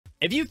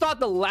If you thought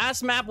the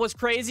last map was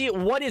crazy,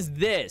 what is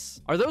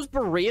this? Are those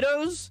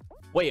burritos?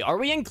 Wait, are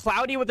we in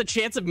cloudy with a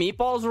chance of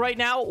meatballs right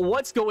now?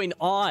 What's going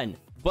on?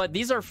 But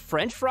these are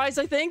French fries,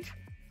 I think.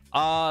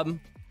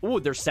 Ooh,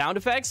 there's sound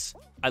effects.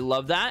 I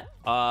love that.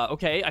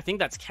 Okay, I think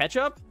that's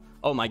ketchup.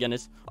 Oh my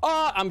goodness.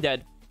 Oh, I'm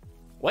dead.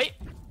 Wait.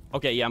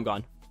 Okay, yeah, I'm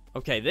gone.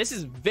 Okay, this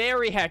is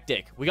very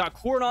hectic. We got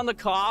corn on the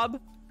cob.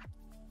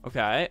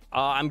 Okay,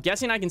 I'm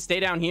guessing I can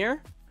stay down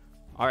here.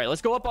 All right,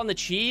 let's go up on the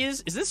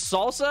cheese. Is this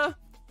salsa?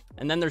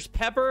 And then there's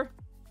pepper.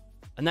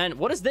 And then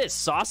what is this?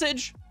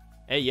 Sausage?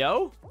 Hey,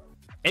 yo.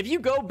 If you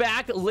go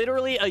back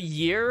literally a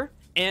year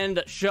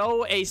and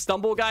show a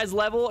Stumble Guys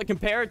level and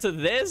compare it to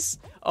this,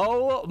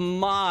 oh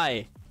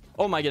my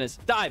goodness.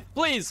 Dive,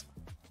 please.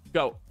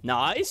 Go.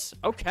 Nice.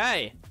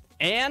 Okay,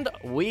 and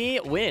we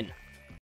win.